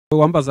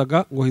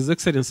wambazaga ngo His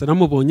Excellency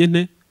namubonye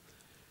nte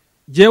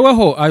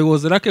jeweho I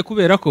was lucky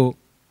kubera ko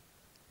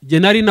je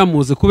nari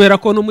namuzi kubera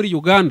ko no muri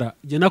Uganda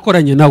je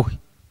nakoranye nawe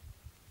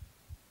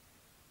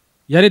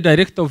yari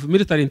Director of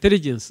Military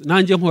Intelligence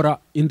nanjye nkora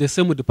in the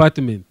same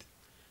department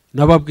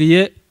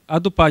nababwiye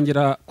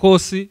adupangira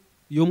kosi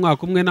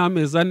y'umwaka umwe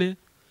n'amezi 4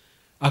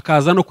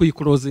 akaza no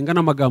kuyiclosinga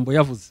n'amagambo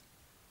yavuze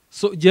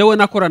so jewe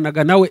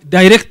nakoranaga nawe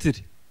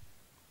directly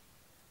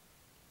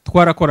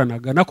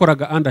twarakoranaga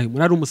nakoraga under him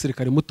nari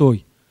umusirikare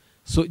mutoyi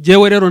so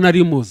jewe rero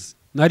nari muzi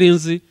nari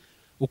nzi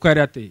uko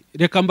yari ateye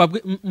reka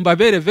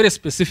mbabere very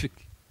specific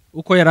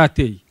uko yari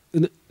ateye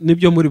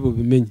nibyo muri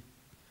bubimenye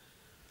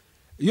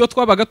iyo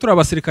twabaga turi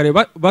abasirikare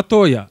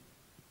batoya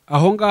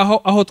aho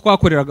ngaho aho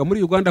twakoreraga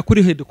muri Uganda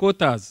kuri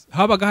headquarters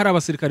habaga hari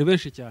abasirikare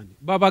benshi cyane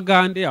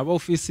babagande aba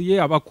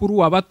ofisiye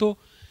abakuru abato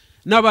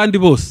n'abandi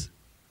bose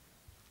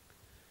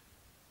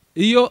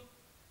iyo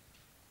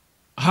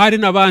hari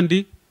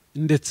nabandi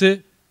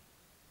ndetse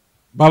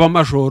baba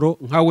majoro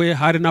nkawe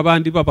hari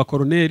nabandi baba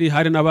koroneri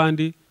hari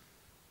nabandi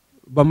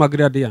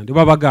bamagradiyandi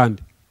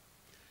babagande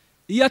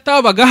iyo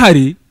atabaga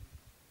hari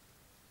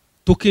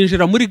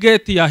tukinjira muri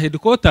gate ya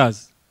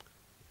headquarters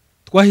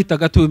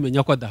twahitaga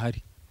tubimenya ko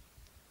adahari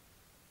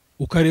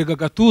ukarega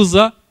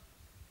gatuza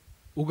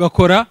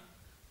ugakora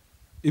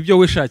ibyo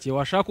wishakiye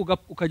washaka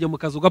ukajya mu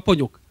kazi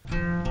ugaponyoka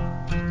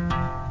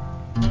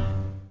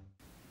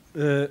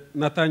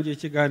natangiye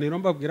ikiganiro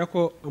mbabwira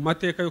ko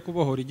amateka yo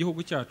kubohora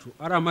igihugu cyacu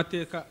ari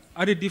amateka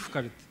ari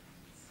difficult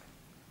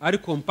ari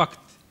compact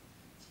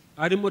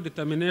arimo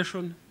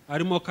determination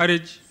arimo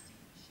courage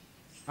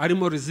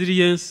arimo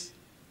resilience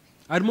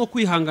arimo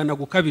kwihangana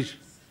gukabije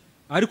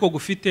ariko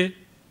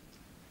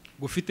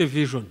gufite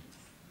vision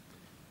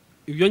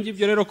ibyo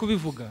ngibyo rero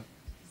kubivuga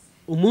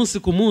umunsi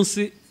ku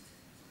munsi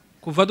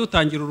kuva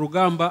dutangira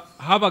urugamba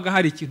habaga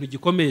hari ikintu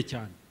gikomeye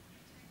cyane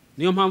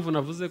niyo mpamvu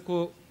navuze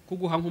ko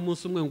kuguha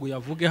nk'umunsi umwe ngo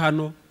yavuge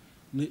hano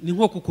ni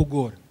nko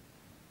kukugora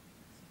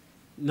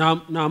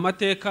na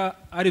amateka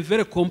ari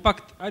very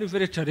compact ari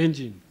very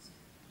challenging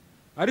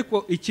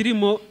ariko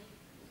ikirimo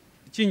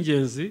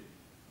cy'ingenzi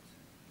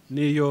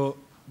niyo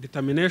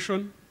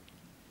determination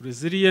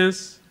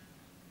resilience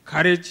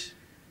courage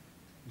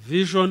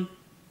vision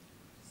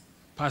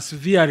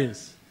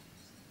perseverance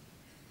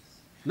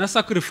na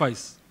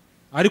sacrifice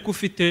ariko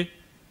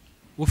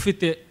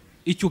ufite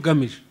icyo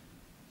ugamije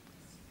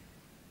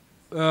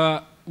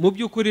mu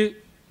by'ukuri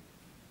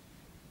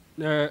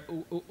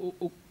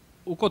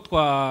uko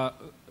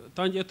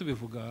twatangiye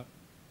tubivuga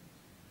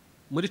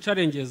muri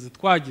challenges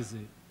twagize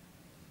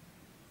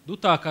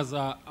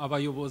gutakaza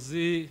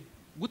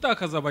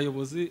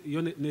abayobozi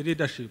iyo ni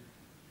leadership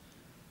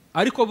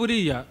ariko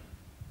buriya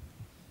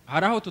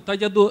hari aho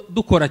tutajya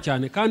dukora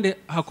cyane kandi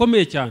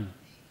hakomeye cyane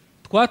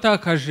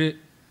twatakaje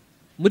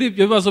muri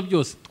ibyo bibazo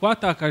byose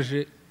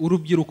twatakaje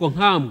urubyiruko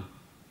nkamwe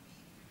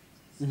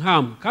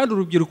kandi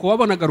urubyiruko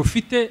wabonaga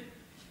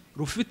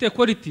rufite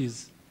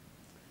qualities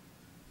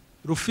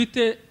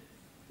rufite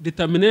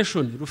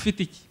determination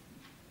rufite iki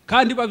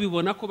kandi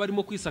babibona ko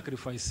barimo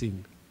kwisacrificing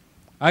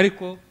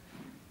ariko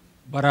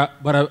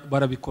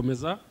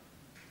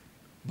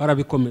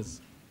barabikomeza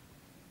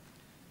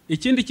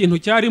ikindi kintu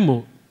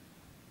cyarimo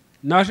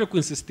naje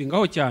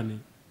kwinsistingaho cyane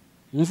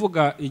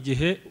mvuga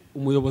igihe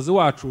umuyobozi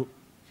wacu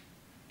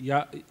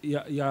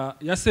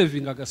ya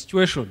savingaga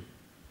situation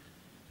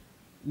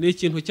ni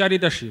ikintu cya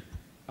leadership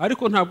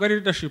ariko ntabwo ari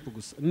leadership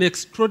gusa ni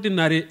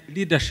extraordinary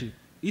leadership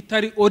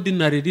itari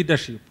ordinary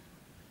leadership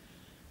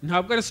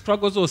ntabwo ari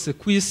struggle zose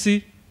ku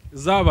isi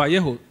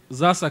zabayeho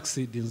za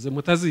succeedinze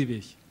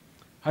mutazibeshye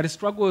hari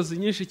struggles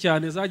nyinshi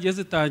cyane zagiye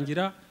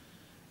zitangira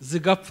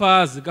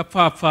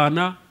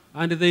zigapfapfana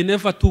and they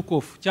never took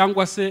off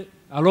cyangwa se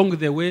along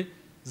the way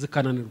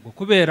zikananirwa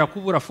kubera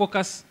kubura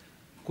focus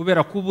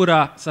kubera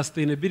kubura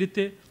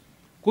sustainability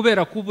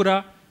kubera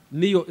kubura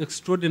niyo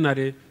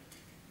extraordinary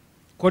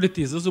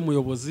qualities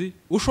z'umuyobozi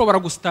ushobora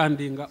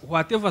gustandinga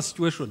whatever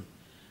situation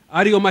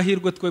ariyo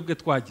mahirwe twebwe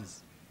twagize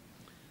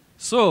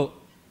so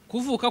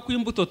kuvuka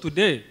kw'imbuto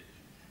today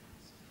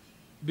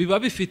biba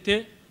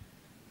bifite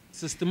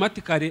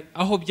systematically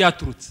aho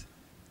byaturutse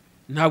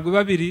ntabwo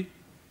biba biri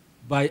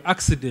by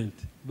accident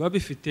biba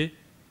bifite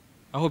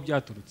aho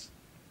byaturutse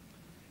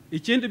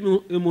ikindi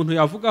umuntu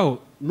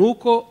yavugaho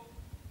nuko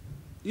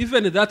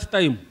even that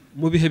time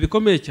mu bihe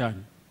bikomeye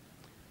cyane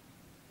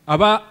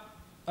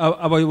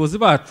abayobozi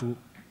bacu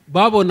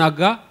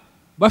babonaga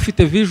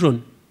bafite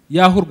vision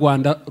y'aho u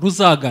Rwanda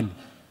ruzagana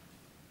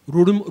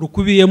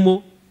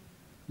rukubiyemo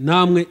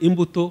namwe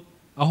imbuto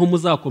aho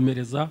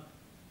muzakomereza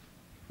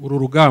uru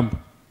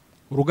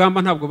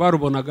rugamba ntabwo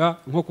barubonaga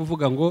nko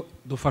kuvuga ngo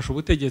dufashe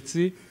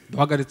ubutegetsi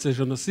duhagaritse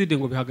genocide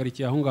ngo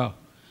bihagarikiye aho ngaho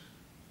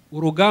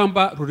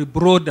urugamba ruri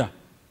broader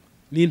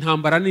ni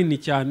intambara nini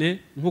cyane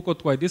nkuko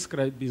twa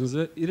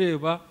describinze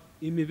ireba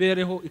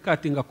imibereho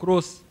ikatinga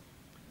cross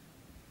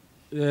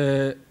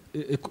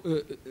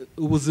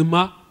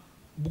ubuzima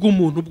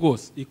bw'umuntu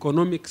bwose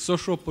economic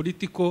social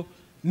political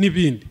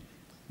n'ibindi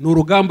ni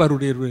urugamba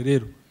rurerure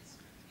rero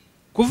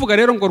kuvuga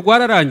rero ngo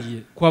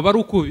rwararangiye kwaba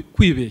ari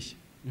kwibeshya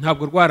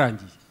ntabwo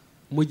rwarangiye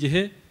mu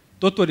gihe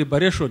total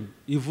liberation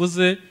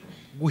ivuze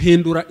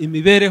guhindura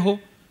imibereho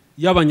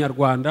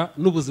y'abanyarwanda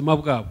n'ubuzima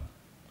bwabo.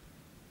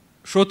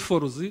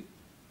 Shortfalls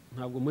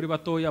ntabwo muri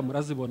batoya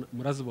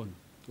murazibona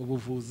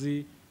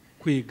ubuvuzi,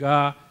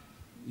 kwiga,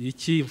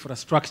 iki,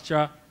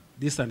 infrastructure,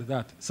 this and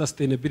that,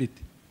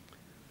 sustainability.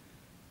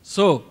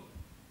 So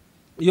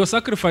iyo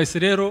sacrifice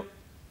rero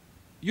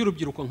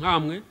y'urubyiruko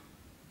nkamwe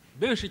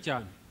benshi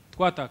cyane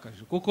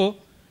twatakaje, kuko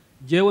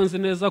jewe nzi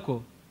neza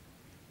ko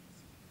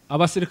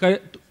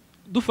abasirikare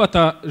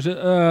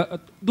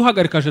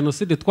duhagarika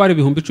genocide twari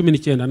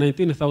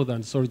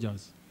 19,000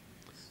 soldiers,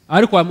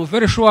 ariko I'm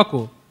very sure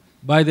ko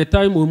by the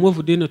time we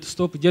moved in to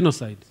stop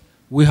genocide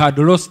we had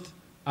lost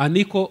an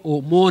equal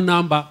or more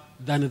number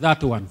than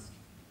that one.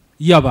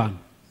 Yaban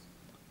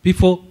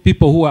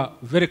people who are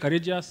very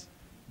courageous,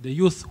 the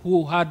youth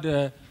who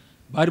had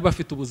bari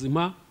bafite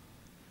ubuzima,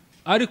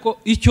 ariko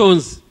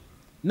icyonzi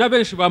na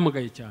benshi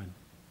bamugaye cyane.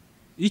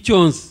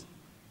 Icyonzi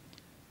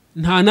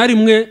nta na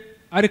rimwe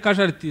ari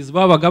casualties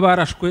babaga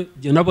barashwe,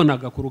 je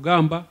nabonaga ku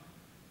rugamba,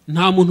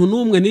 nta muntu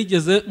numwe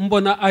nigeze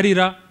mbona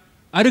arira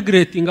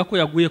regretting ko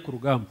yaguye ku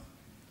rugamba,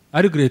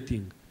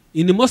 regretting.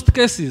 In most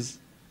cases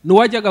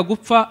nuwajyaga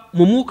gupfa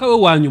mu mwuka we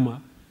wa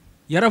nyuma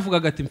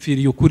yaravugaga ati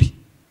mfiriye ukuri,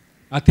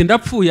 ati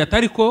ndapfuye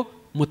atariko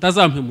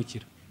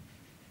mutazampemukira,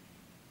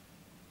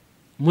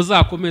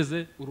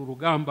 muzakomeze uru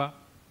rugamba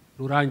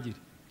rurangire.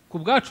 Ku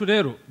bwacu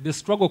rero the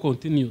struggle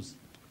continues.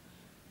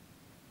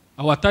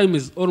 Our time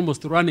is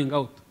almost running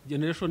out.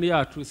 Generation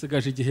yacu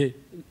isigaje igihe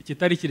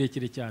kitari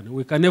kirekire cyane.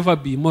 We can never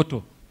be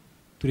immortal.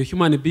 Turi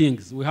human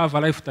beings, we have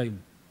a lifetime.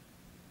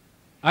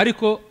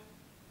 Ariko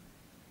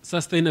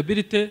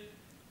sustainability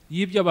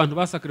y'ibyo abantu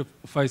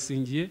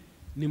basacrificingiye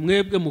ni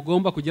mwebwe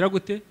mugomba kugira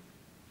gute?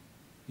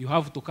 You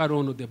have to carry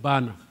on the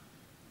banner.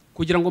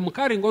 Kugira ngo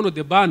mukaringa on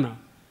the banner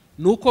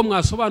nuko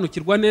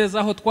mwasobanukirwa neza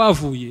aho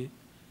twavuye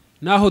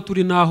naho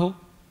turi naho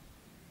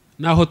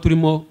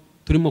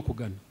turimo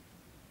kugana.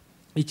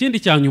 Ikindi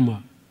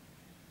cyanyuma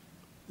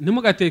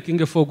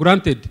ntimugatekinge for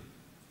granted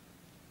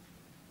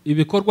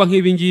ibikorwa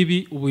nk'ibi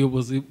ngibi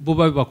ubuyobozi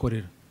buba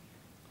bibakorera.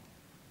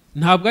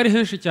 Ntabwo ari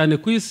henshi cyane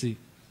ku isi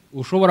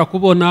ushobora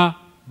kubona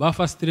ba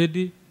first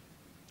lady,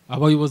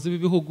 abayobozi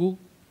b'ibihugu,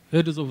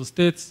 heads of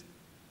states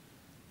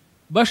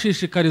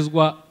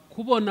bashishikarizwa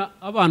kubona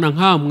abana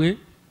nkamwe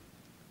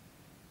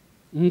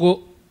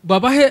ngo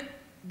babahe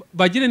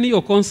bagire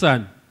niyo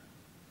concern,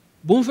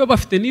 bumve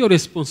bafite niyo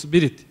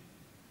responsibility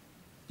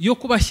yo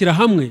kubashyira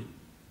hamwe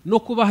no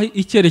kubaha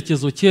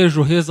icyerekezo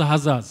cy'ejo heza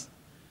hazaza.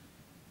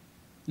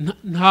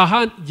 Nta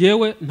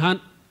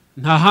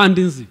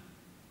handi nzi,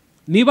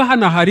 niba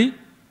hana hari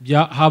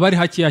haba ari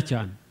hakiya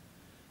cyane.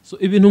 So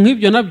ibintu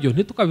nk'ibyo nabyo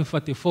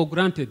ntitukabifate for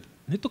granted,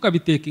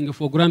 ntitukabitaking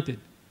for granted.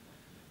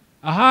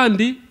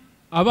 Ahandi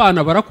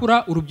abana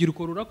barakura,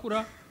 urubyiruko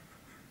rurakura,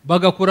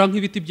 bagakura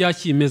nk'ibiti bya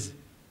kimeza,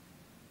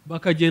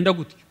 bakagenda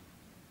gutyo,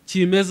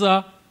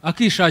 kimeza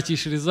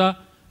akishakishiriza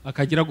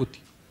akagira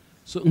gutyo.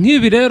 So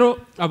nk'ibi rero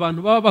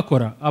abantu baba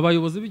bakora,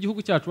 abayobozi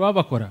b'igihugu cyacu baba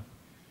bakora,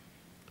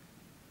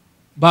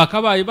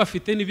 bakabaye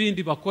bafite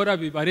n'ibindi bakora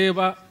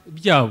bibareba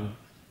byabo.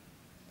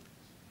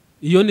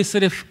 Iyo ni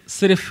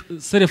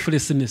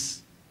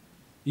selflessness.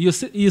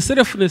 Iyo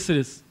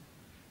selflessness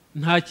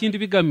nta kindi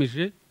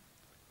bigamije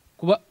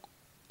kuba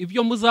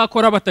ibyo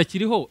muzakora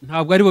batakiriho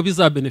ntabwo aribo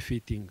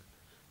bizabenefitinga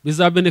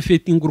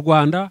u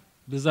Rwanda,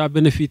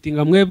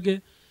 bizabenefitinga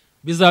mwebwe,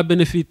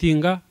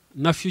 bizabenefitinga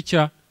na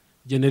future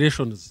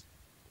generations.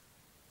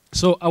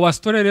 So our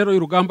story rero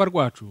y'urugamba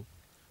rwacu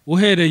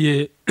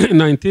uhereye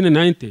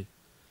 1990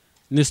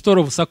 ni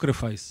story of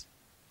sacrifice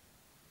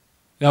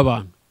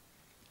y'abantu.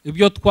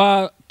 Ibyo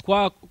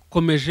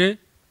twakomeje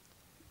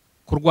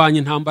kurwanya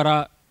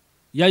intambara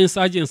ya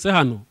insurgency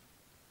hano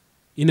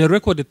in a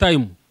record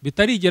time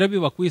bitarigera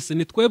biba ku isi.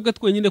 Ni twebwe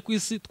twenyine ku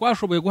isi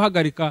twashoboye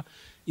guhagarika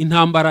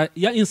intambara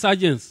ya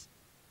insurgency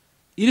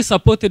iri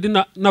supported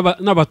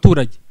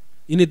n'abaturage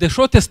in the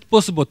shortest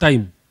possible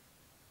time,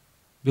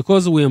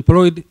 because we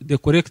employed the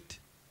correct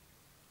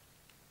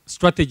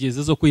strategies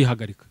zo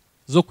kuyihagarika,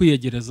 zo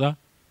kwiyegereza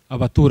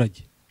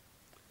abaturage.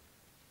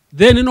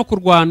 Then no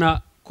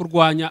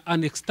kurwanya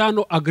an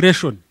external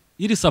aggression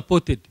iri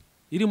supported,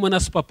 irimo na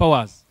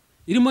superpowers,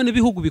 irimo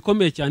n'ibihugu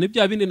bikomeye cyane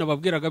bya bindi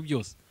nababwiraga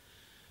byose.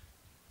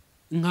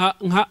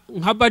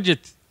 Nka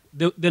budget,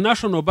 the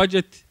national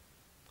budget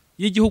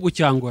y'igihugu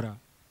cya Angola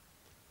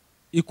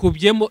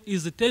ikubyemo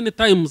is 10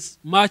 times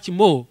much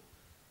more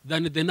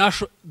than the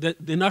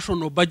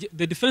national budget,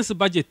 the defense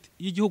budget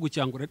y'igihugu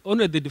cya Angola.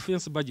 Only the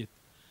defense budget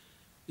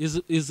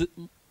is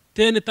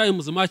 10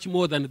 times much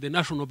more than the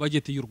national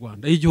budget y'u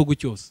Rwanda y'igihugu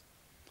cyose.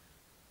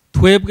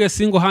 Twebwe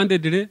single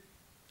handedly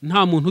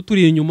nta muntu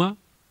turi inyuma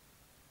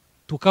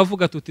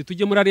tukavuga tuti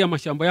tujye muri ari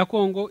amashyamba ya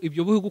Kongo,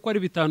 ibyo bihugu ko ari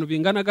bitanu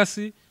bingana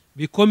gasi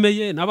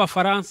bikomeye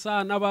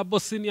n'abafaransa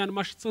n'ababosnian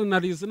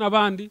mercenaries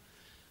n'abandi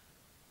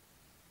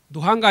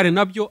duhangare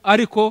nabyo,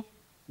 ariko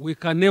we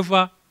can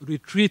never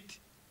retreat,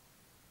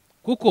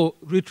 kuko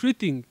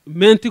retreating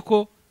meant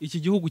ko iki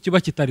gihugu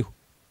kiba kitariho,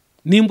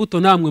 n'imbuto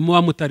namwe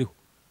muba mutariho,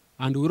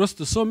 and we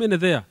lost so many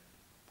there.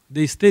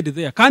 they stayed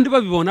there kandi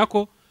babibona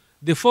ko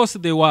the force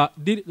they were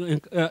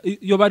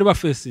yo bari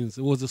facing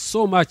was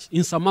so much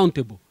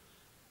insurmountable.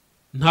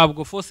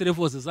 Ntabwo force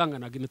levels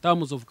zanganaga in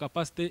terms of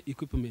capacity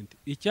equipment.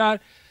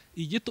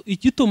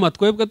 Igituma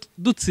twebwe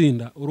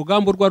dutsinda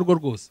urugamba rwo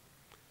rwose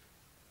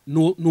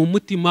ni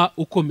umutima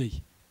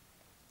ukomeye,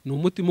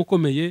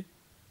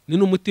 ni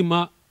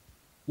n'umutima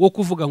wo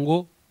kuvuga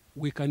ngo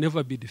we can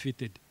never be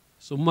defeated.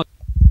 So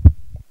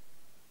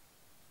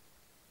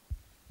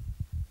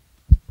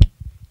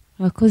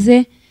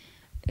wakoze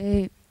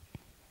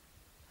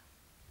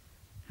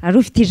hari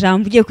ufite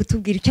ijambo ugiye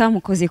kutubwira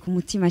icyamukoze ku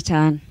mutima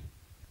cyane.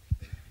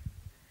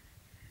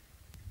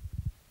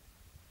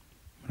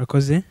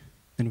 Murakoze,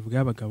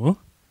 nivuga abagabo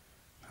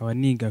nkaba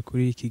niga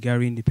kuri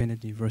Kigali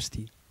Independent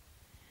University.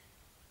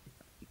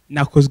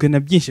 Nakozwe na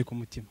byinshi ku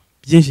mutima,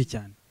 byinshi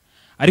cyane.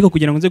 Ariko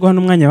kugira ngo nze guha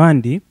n'umwanya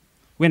abandi,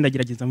 wenda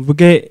gerageza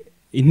mvuge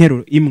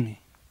interuro imwe.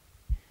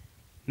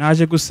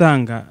 Naje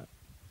gusanga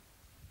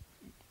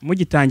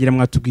mugitangira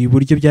mwatubwiye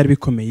uburyo byari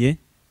bikomeye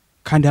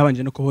kandi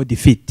habanje no kubaho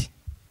defeat.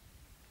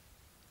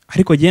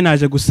 Ariko giye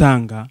naje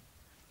gusanga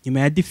nyuma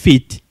ya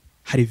defeat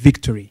hari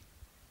victory.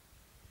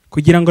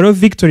 Kugira ngo rero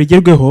victory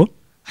igerweho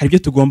hari ibyo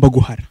tugomba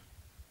guhara.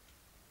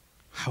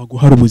 Haba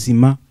guhara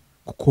ubuzima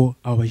kuko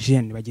aba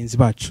bajene bagenzi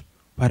bacu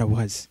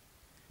barabuhaze.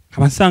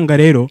 Nkaba nsanga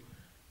rero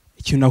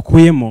ikintu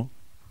nakuyemo,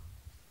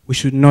 we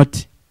should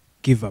not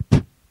give up.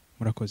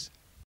 Murakoze.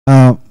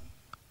 I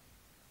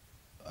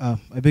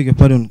beg your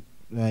pardon,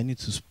 I need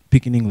to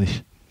speak in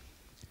English.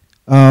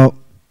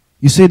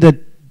 You said that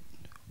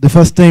the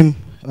first time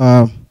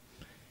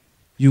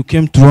you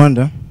came to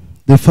Rwanda,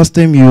 the first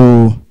time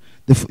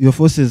your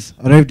forces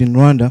arrived in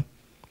Rwanda,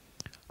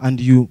 and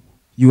you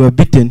were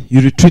beaten, you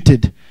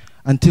retreated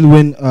until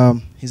when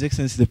His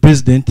Excellency the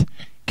President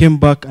came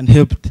back and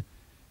helped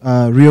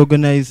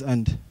reorganize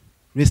and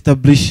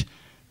reestablish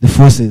the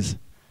forces.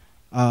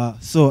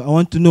 So I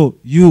want to know,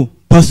 you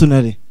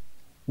personally,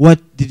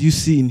 what did you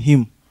see in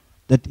him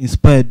that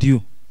inspired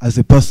you as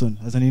a person,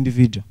 as an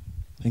individual?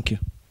 Thank you.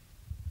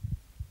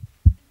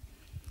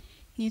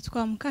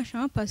 Nitwa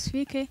Mukashama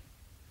Pacifique,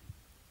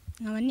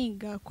 nkaba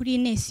niga kuri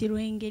Nesi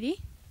Ruhengeri.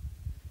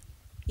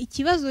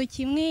 Ikibazo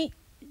kimwe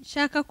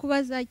shaka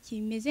kubaza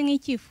kimeze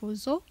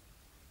nk'icyifuzo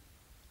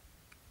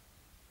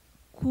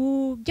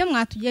ku byo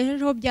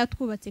mwatugejejeho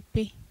byatwubatse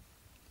pe,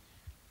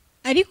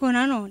 ariko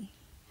nanone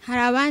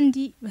hari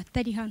abandi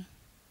batari hano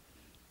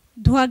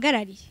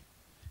duhagarariye.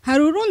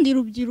 Hari urundi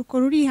rubyiruko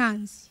ruri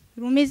hanze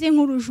rumeze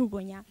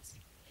nk'urujugonyanze,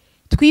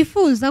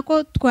 twifuza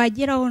ko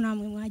twageraho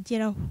namwe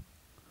mwageraho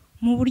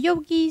mu buryo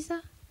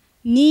bwiza.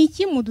 Ni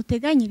iki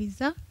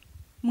muduteganyiriza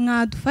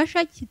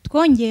mwadufasha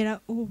kitwongera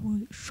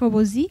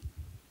ubushobozi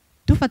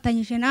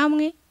dufatanyije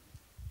namwe,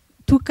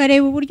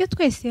 tukareba uburyo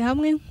twese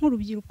hamwe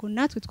nk'urubyiruko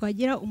natwe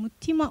twagira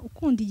umutima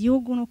ukunda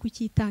igihugu no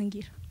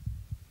kukitangira.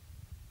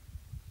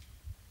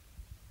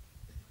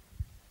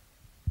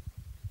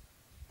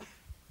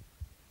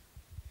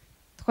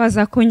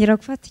 Twazakongera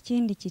gufata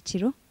ikindi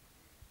cyiciro.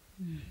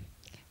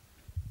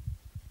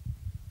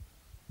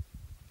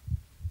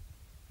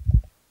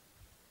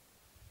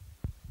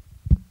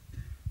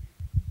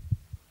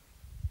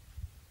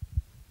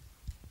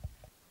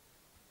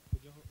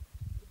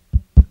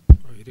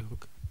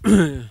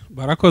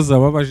 Barakoze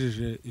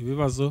babajije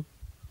ibibazo,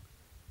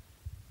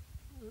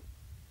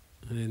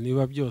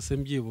 niba byose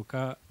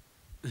mbyibuka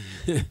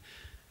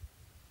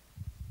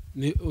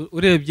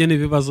urebye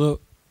n'ibibazo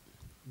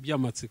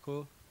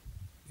by'amatsiko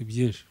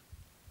ibyinshi,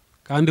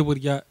 kandi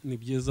burya ni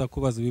byiza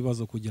kubaza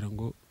ibibazo kugira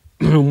ngo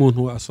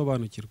umuntu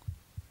asobanukirwe.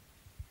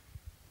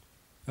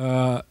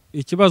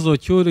 Ikibazo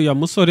cy'uriya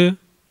musore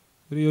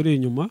uri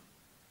inyuma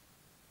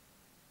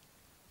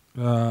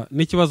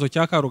n'ikibazo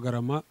cya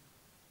Karugarama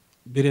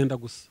birenda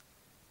gusa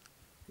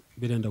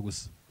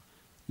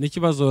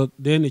n'ikibazo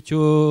deni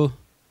cyo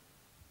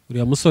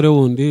uriya musore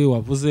wundi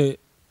wavuze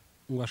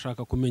ngo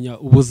ashaka kumenya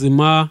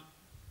ubuzima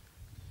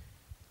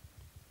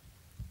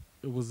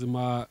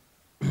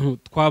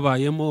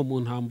twabayemo mu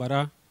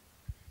ntambara.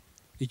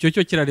 Icyo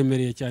cyo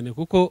kiraremereye cyane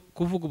kuko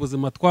kuvuga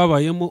ubuzima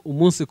twabayemo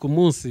umunsi ku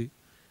munsi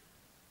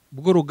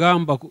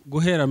bw'urugamba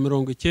guhera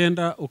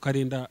 90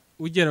 ukarinda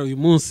ugera uyu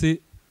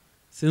munsi,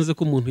 sinzi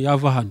ko umuntu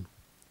yava hano.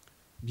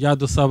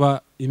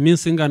 Byadusaba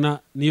iminsi ingana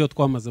niyo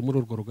twamaze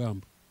muri urwo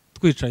rugamba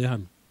twicaye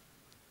hano,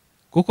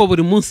 kuko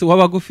buri munsi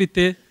wabaga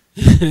ufite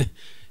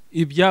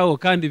ibyawo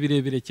kandi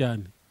birebire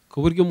cyane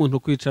ku buryo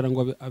umuntu kwicara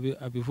ngo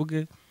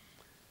abivuge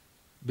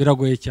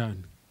biragoye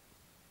cyane.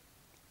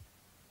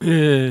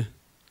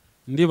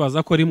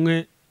 Ndibaza ko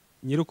rimwe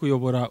nyiri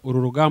kuyobora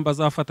uru rugamba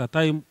azafata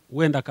time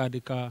wenda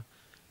akandika,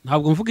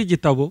 ntabwo mvuga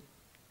igitabo,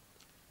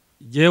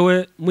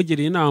 jewe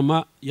mugiriye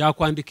inama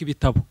yakwandika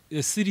ibitabo,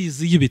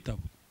 series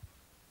y'ibitabo,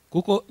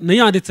 kuko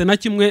niyanditse na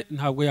kimwe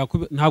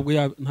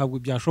ntabwo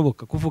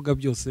byashoboka kuvuga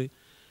byose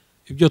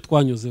ibyo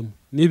twanyuzemo.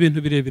 Ni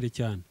ibintu birebire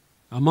cyane,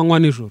 amanywa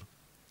nijoro,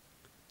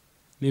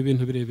 ni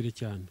ibintu birebire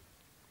cyane.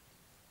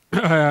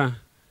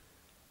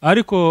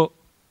 Ariko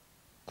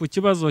ku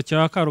kibazo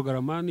cya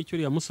Karugarama n'icyo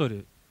uriya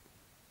musore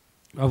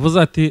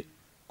avuze ati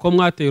ko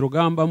mwateye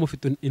urugamba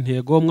mufite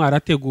intego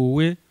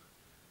mwarateguwe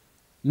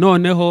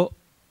noneho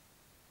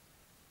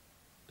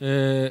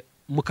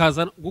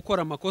mukaza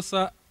gukora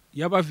amakosa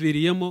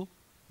yabaviriyemo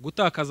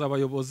gutakaza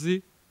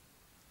abayobozi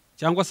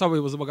cyangwa se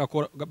abayobozi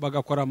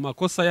bagakora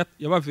amakosa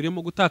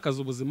yabaviriyemo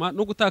gutakaza ubuzima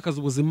no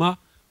gutakaza ubuzima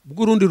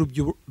bw'urundi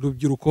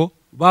rubyiruko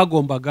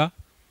bagombaga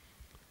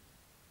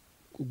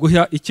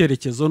guha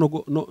icyerekezo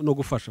no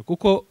gufasha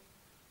kuko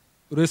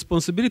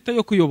responsibility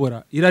yo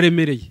kuyobora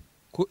iraremereye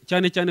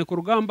cyane cyane ku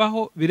rugamba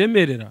aho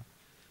biremerera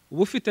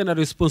uba ufite na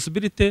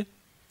responsibility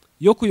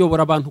yo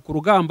kuyobora abantu ku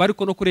rugamba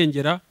ariko no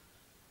kurengera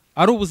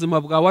ari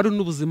ubuzima bwawe ari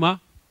n'ubuzima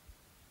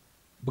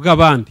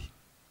bw'abandi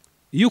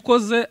iyo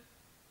ukoze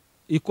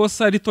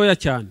ikosa ritoya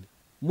cyane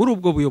muri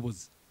ubwo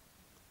buyobozi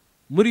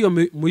muri iyo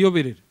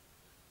muyoberere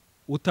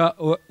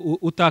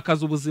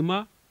utakaza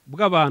ubuzima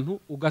bw'abantu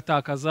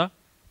ugatakaza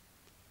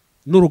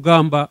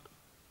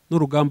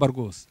n'urugamba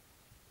rwose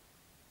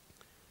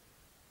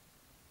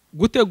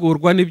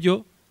gutegurwa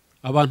nibyo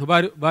abantu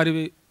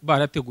bari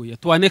barateguye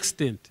to an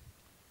extent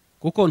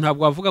kuko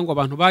ntabwo bavuga ngo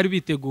abantu bari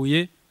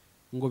biteguye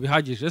ngo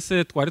bihagije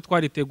se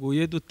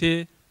twariteguye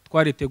dute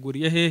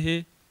twariteguriye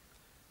hehe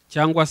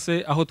cyangwa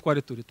se aho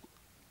twari turi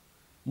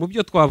mu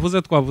byo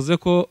twavuze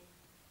ko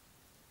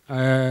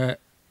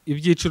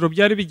ibyiciro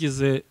byari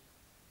bigize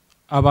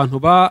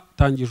abantu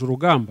batangije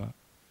urugamba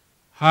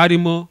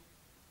harimo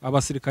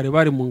abasirikare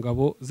bari mu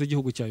ngabo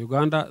z'igihugu cya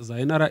Uganda za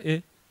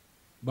NRA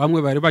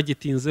bamwe bari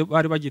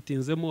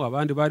bagitinzemo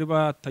abandi bari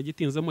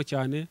batagitinzemo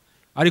cyane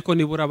ariko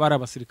nibura bari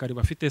abasirikare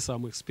bafite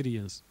some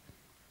experience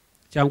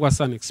cyangwa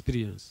some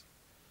experience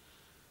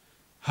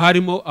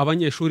harimo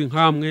abanyeshuri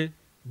nkamwe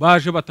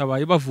baje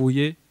batabaye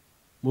bavuye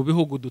mu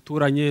bihugu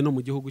duturanye no mu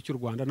gihugu cy'u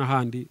Rwanda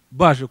n'ahandi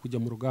baje kujya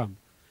mu rugamba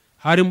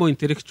harimo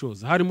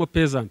intellectuals harimo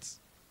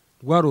peasants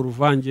rwari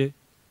uruvange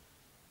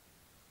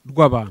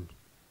rw'abantu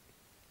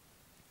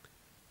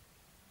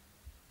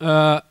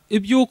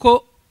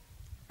ibyuko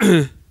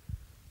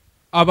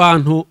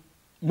abantu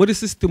muri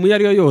system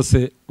yari yo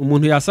yose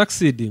umuntu ya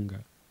succeedinga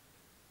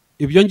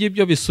ibyo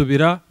ngibyo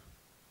bisubira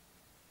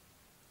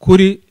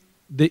kuri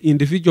the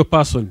individual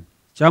person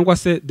cyangwa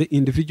se the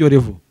individual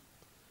level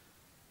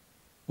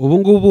ubu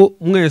ngubu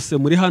mwese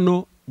muri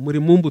hano muri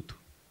mu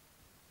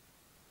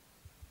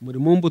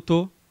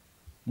mbuto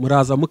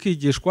muraza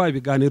mukigishwa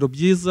ibiganiro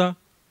byiza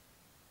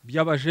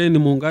by'abajeni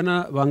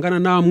bangana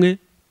namwe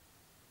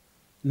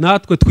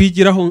natwe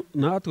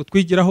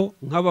twigiraho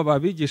nk'aba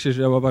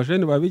babigishije aba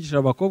bajeni babigishije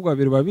abakobwa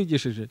babiri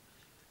babigishije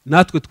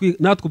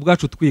natwe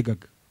ubwacu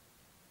twigaga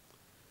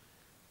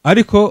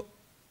ariko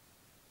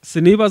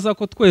sinibaza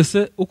ko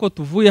twese uko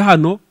tuvuye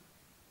hano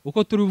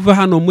uko turi buve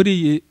hano muri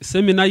iyi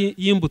semina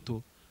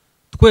y'imbuto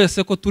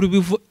twese ko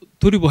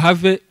turi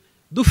buhave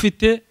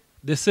dufite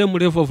the same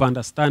level of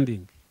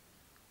understanding.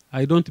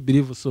 I don't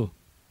believe so.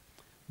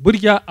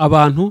 Burya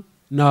abantu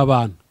ni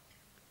abantu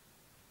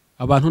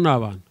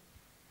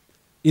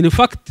in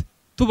fact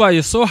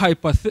tubaye so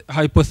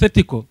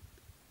hypothetical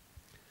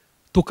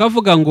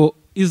tukavuga ngo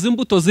izi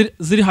mbuto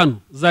ziri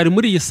hano zari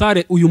muri iyi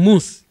sare uyu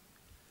munsi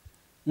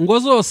ngo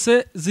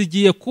zose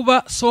zigiye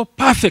kuba so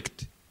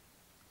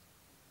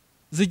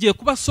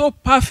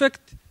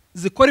perfect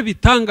zikora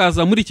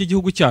ibitangaza muri iki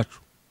gihugu cyacu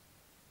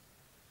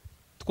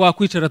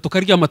twakwicara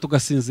tukaryama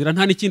tugasinzira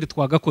nta n'ikindi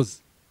twagakoze.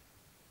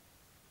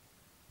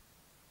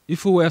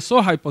 If we are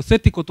so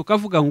hypothetical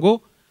tukavuga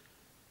ngo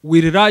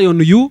we rely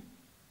on you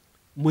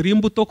muri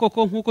imbuto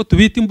koko nkuko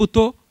tubita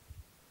imbuto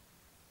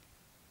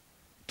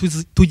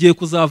tugiye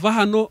kuzava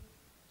hano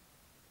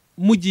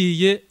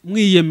mugiye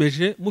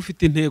mwiyemeje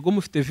mufite intego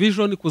mufite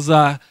vision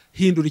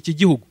kuzahindura iki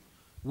gihugu.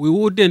 We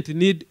wouldn't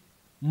need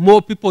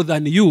more people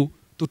than you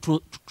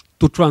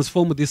to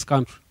transform this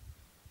country.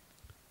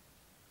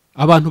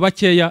 Abantu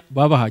bakeya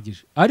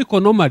babahagije ariko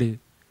normally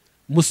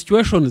mu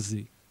situations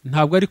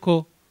ntabwo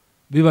ariko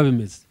biba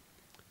bimeze.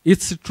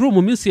 It's true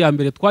mu minsi ya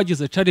mbere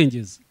twagize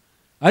challenges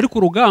ariko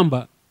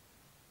urugamba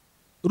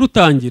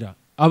rutangira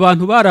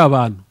abantu bari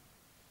abantu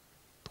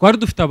twari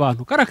dufite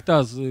abantu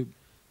characters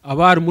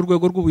abari mu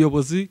rwego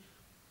rw'ubuyobozi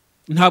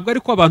ntabwo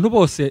ariko abantu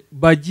bose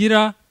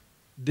bagira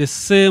the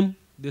same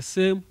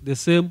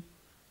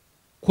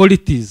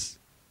qualities.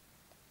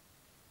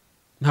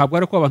 Ntabwo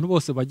ariko abantu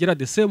bose bagira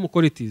the same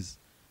qualities.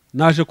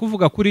 Naje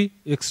kuvuga kuri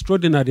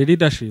extraordinary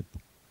leadership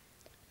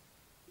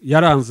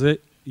yaranze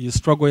iyi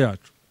struggle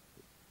yacu.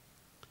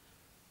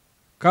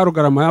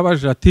 Karugarama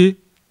yabaje ati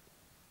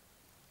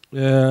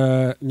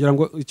ngira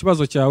ngo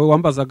ikibazo cyawe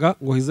wambazaga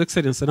ngo His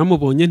Excellency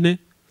namubonye nte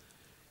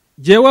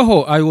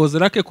jeweho I was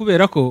lucky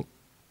kubera ko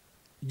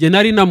je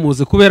nari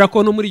namuzi kubera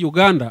ko no muri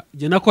Uganda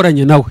je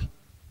nakoranye nawe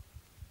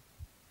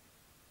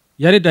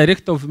yari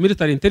Director of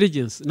Military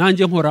Intelligence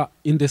nanjye nkora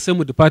in the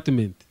same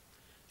department.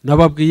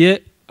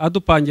 Nababwiye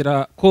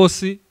adupangira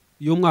kosi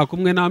y'umwaka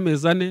umwe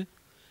n'amezi 4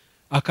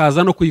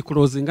 akaza no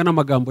kuyiclosinga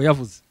n'amagambo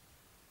yavuze.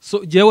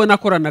 So jewe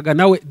nakoranaga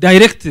nawe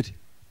directly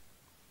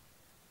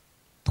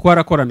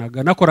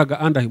twarakoranaga nakoraga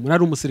under him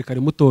nari umusirikare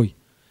mutoyi.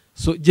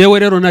 So jewe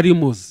rero nari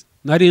muzi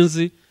nari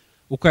nzi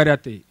uko yari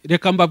ateye.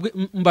 Reka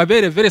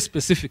mbabere very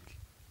specific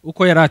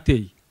uko yari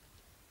ateye.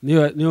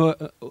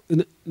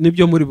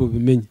 nibyo muri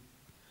bubimenye.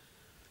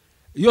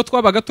 Iyo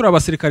twabaga turi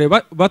abasirikare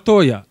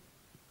batoya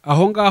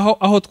aho ngaho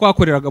aho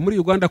twakoreraga muri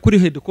Uganda kuri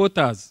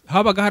headquarters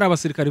habaga hari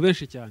abasirikare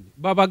benshi cyane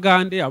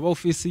babagande,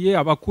 abaofisiye,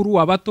 abakuru,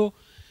 abato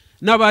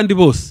n'abandi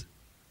bose.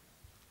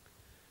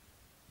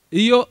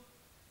 Iyo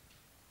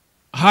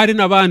hari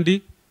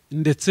n'abandi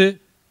ndetse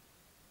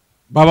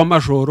baba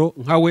majoro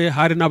nkawe,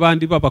 hari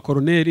n'abandi baba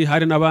koroneri,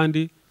 hari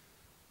n'abandi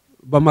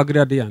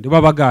b'amagradiyandi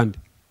babagande.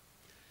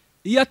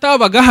 Iyo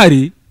atabaga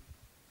hari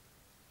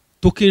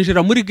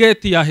tukinjira muri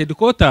gate ya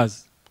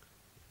headquarters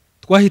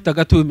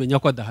twahitaga tubimenya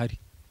ko adahari,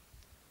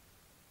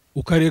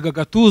 ukarega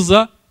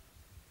gatuza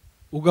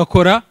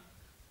ugakora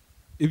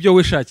ibyo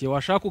wishakiye,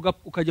 washaka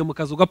ukajya mu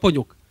kazi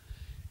ugaponyoka,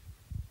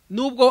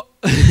 nubwo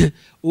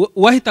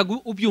wahitaga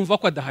ubyumva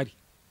ko adahari.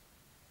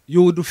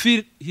 You would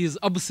feel his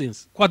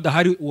absence, ko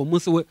adahari uwo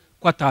munsi we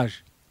ko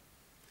ataje.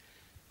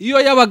 Iyo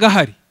yabaga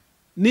hari,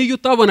 niyo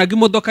utabonaga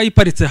imodoka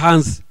yiparitse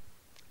hanze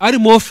ari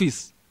mu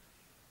office,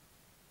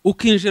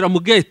 ukinjira mu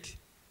gate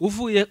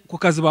uvuye ku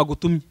kazi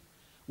bagutumye,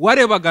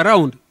 warebaga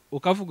around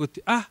ukavuga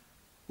uti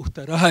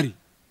utarahari,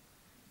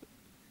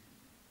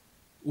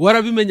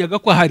 warabimenyaga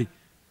ko ahari.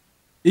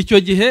 Icyo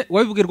gihe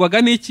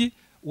wabibwirwaga n'iki?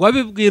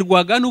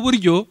 Wabibwirwaga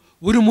n'uburyo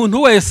buri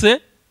muntu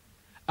wese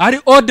ari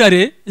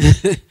orderly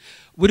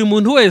buri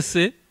muntu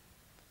wese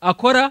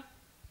akora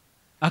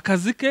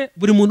akazi ke,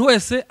 buri muntu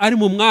wese ari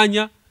mu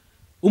mwanya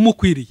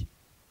umukwiriye.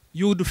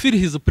 You would feel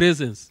his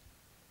presence.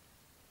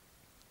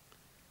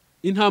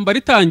 Intambara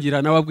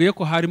itangira nababwiye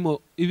ko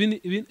harimo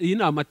iyi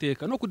ni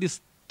amateka, no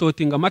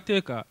kudistotinga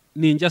amateka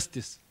ni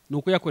injustice, ni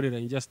ukuyakorera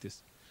injustice.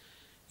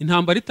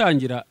 Intambara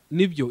itangira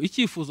nibyo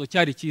icyifuzo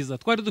cyari cyiza,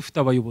 twari dufite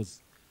abayobozi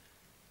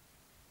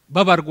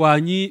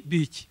b'abarwanyi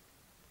biki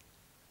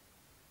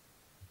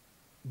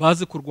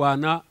bazi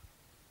kurwana,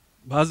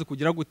 bazi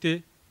kugira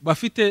gute,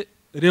 bafite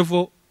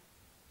level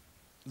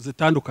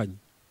zitandukanye.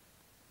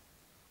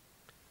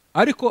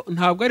 Ariko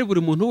ntabwo ari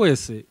buri muntu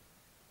wese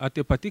at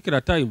a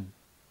particular time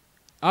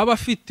aba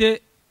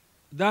afite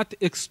that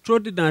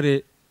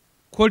extraordinary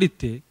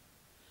quality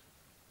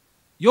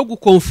yo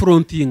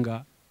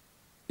gukonfrontinga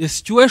a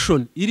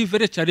situation iri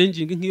very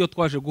challenging nk'iyo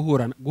twaje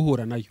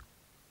guhura nayo.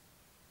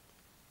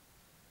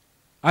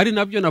 Ari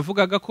nabyo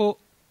navugaga ko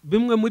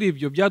bimwe muri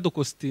ibyo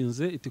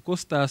byadukostinze, it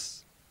cost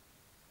us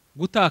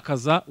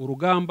gutakaza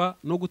urugamba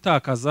no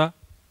gutakaza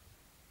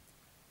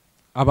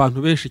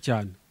abantu benshi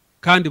cyane,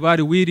 kandi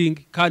bari willing,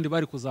 kandi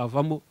bari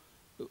kuzavamo,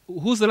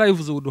 whose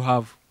lives would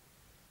have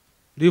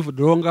lived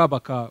longer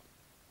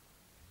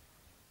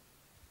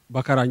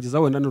bakarangiza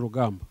wenda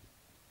n'urugamba.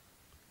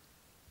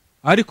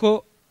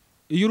 Ariko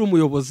iyo uri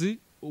umuyobozi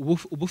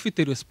uba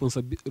ufite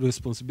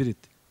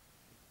responsibility.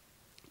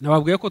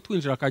 Nababwiye ko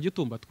twinjira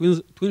Kagitumba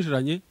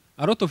twinjiranye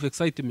a lot of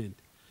excitement.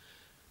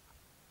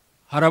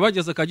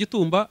 Harabageze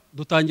Kagitumba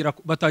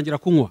batangira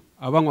kunywa,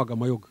 abanywaga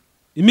amayoga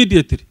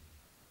immediately.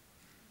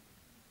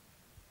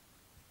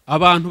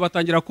 Abantu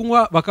batangira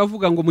kunywa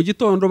bakavuga ngo mu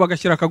gitondo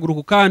bagashyira akaguru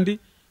ku kandi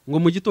ngo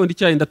mu gitondo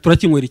icyayenda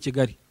turakinywera i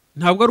Kigali.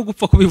 Ntabwo ari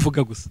ugupfa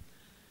kubivuga gusa,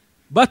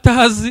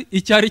 batazi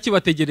icyari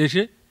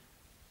kibategereje,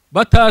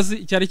 batazi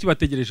icyari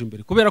kibategereje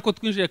imbere, kubera ko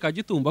twinjiye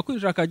Kagitumba.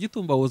 Kwinjira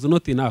Kagitumba was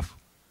not enough,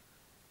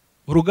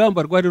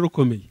 urugamba rwari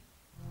rukomeye.